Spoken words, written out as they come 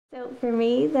So for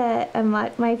me,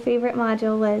 my favorite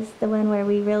module was the one where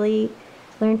we really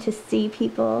learned to see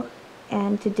people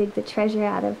and to dig the treasure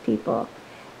out of people,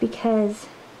 because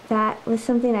that was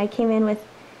something I came in with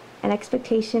an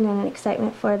expectation and an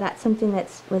excitement for. That's something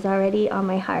that was already on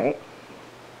my heart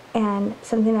and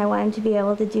something I wanted to be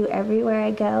able to do everywhere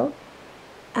I go.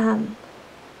 And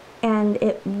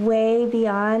it way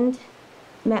beyond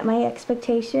met my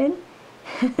expectation.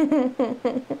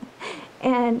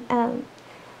 And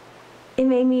it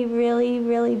made me really,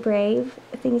 really brave,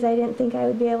 things I didn't think I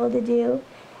would be able to do.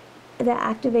 The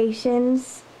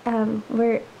activations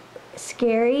were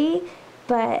scary,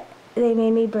 but they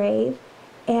made me brave,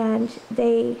 and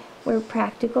they were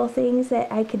practical things that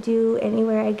I could do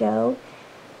anywhere I go.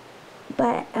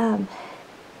 But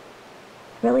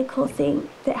really cool thing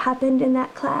that happened in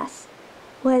that class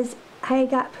was I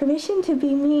got permission to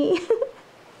be me.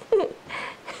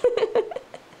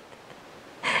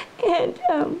 And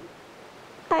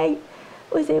I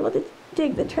was able to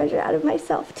dig the treasure out of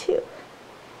myself too.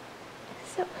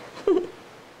 So